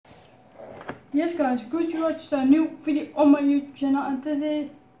Yes guys, good you watched a new video on my YouTube channel, and today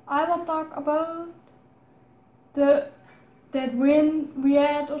I will talk about that win we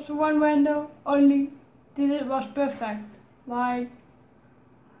had also one window only. This was perfect, like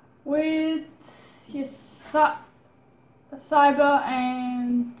with Cyber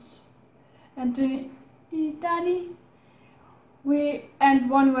and Anthony. We and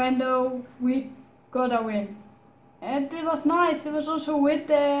one window we got a win. And it was nice. It was also with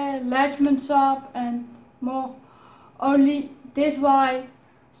the Ledgement sub and more. Only this why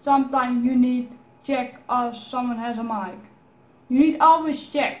sometimes you need check if someone has a mic. You need always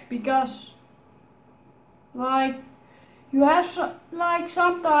check because like you have like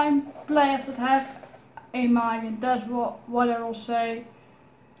sometimes players that have a mic, and that's what I will say.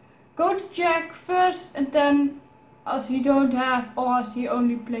 Go to check first, and then as he don't have or as he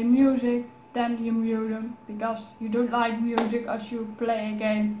only play music, then you mute him because you don't like music as you play a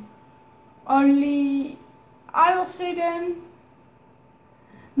game. Only I will say then,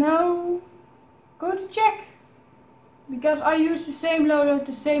 no, go to check because I use the same loadout,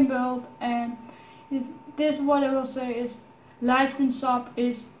 the same build, and this what I will say is Lightning sub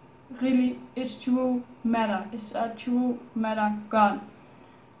is true meta. It's a true meta gun.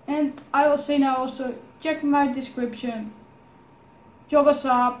 And I will say now also check my description, job a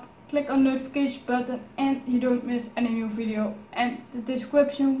sub, click on notification button, and you don't miss any new video, and the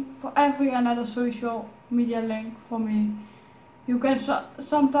description for every another social media link for me. You can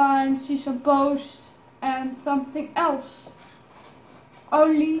sometimes see some posts and something else.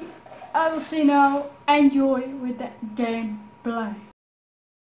 Only I will say now, enjoy with the gameplay.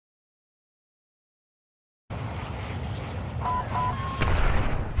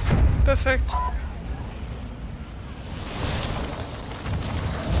 Perfect.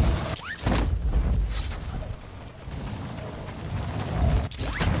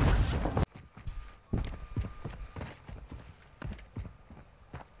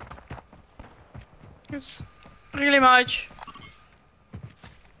 It's really much.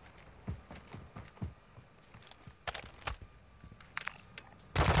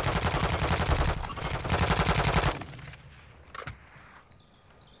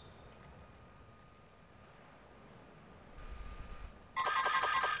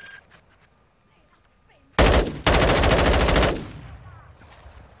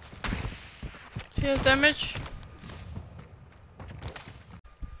 She has damage.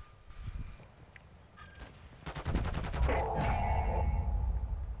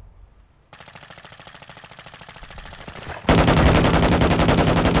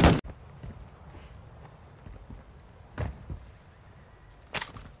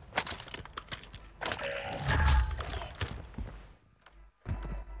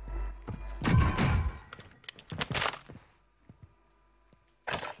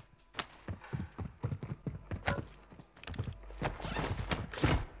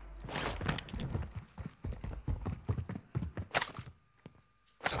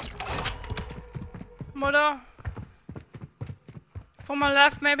 Mother. From my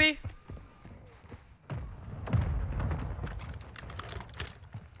left, maybe.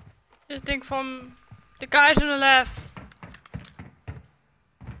 Just think from the guys on the left.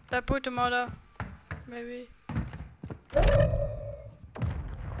 That put the mother, maybe.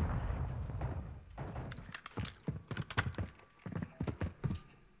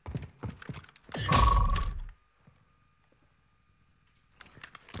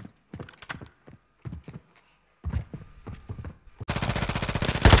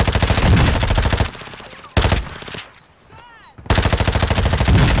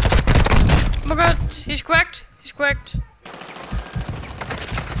 Oh my god, he's cracked. He's cracked.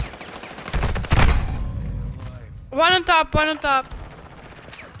 One on top, one on top.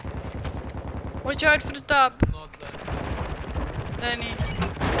 Watch out for the top. Not Danny.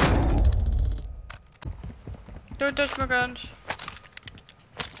 Don't touch my guns.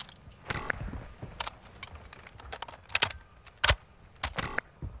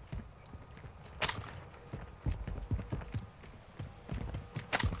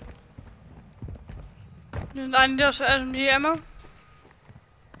 And I need also SMG ammo.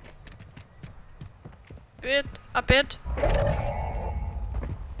 A bit.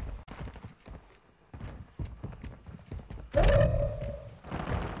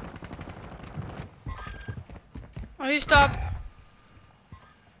 Oh, he stopped.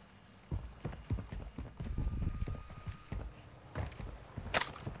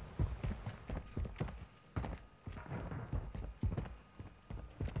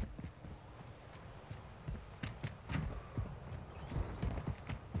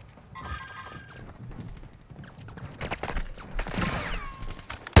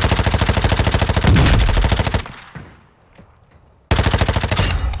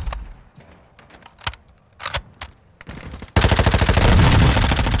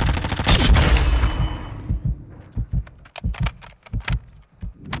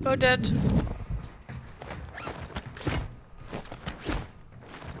 Oh, dead.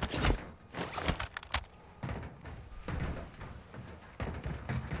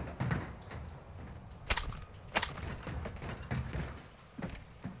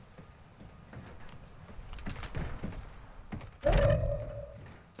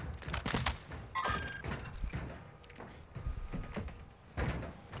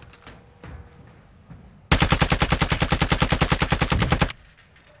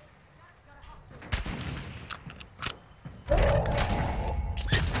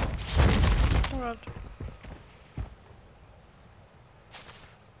 Alright.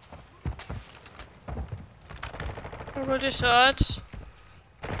 I'll go this side.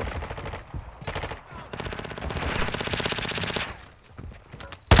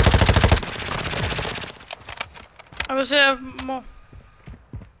 I was here more.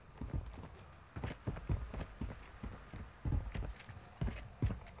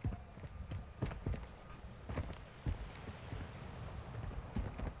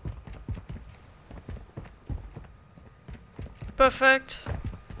 Perfect.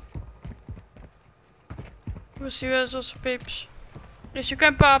 We'll see you guys also, peeps. Yes, you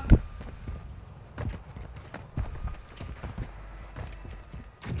can pop.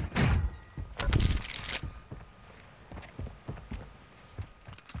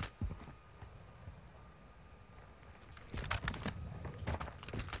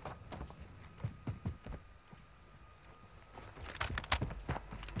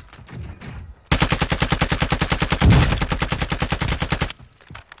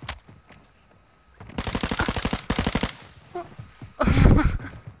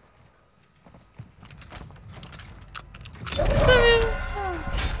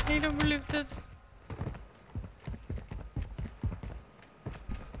 I don't believe that.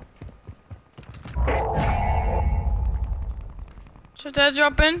 Should I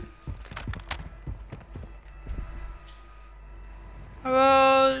drop in? I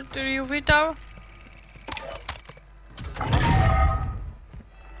will do the UV tower.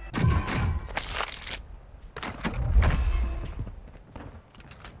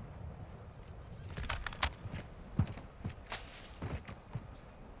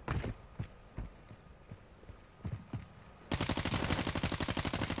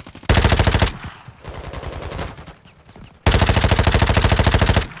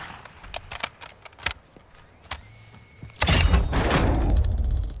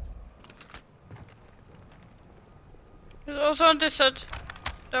 He's also on this side.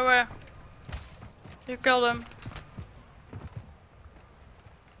 There where you killed him.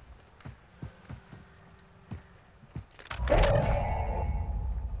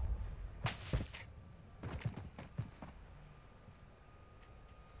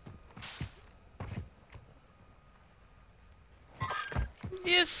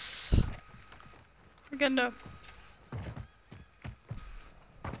 Yes. Again though.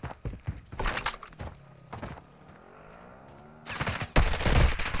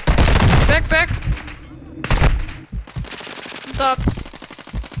 Back. On top.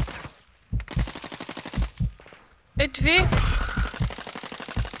 1-2.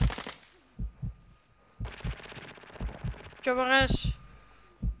 Cabaret.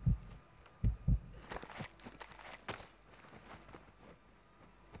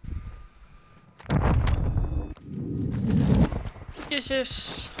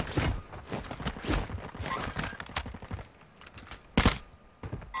 Yes.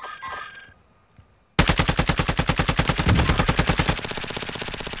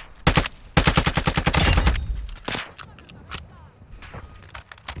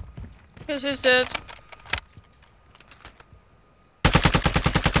 Yes, he's dead.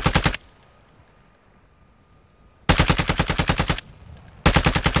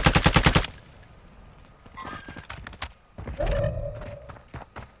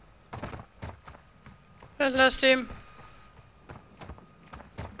 That last team.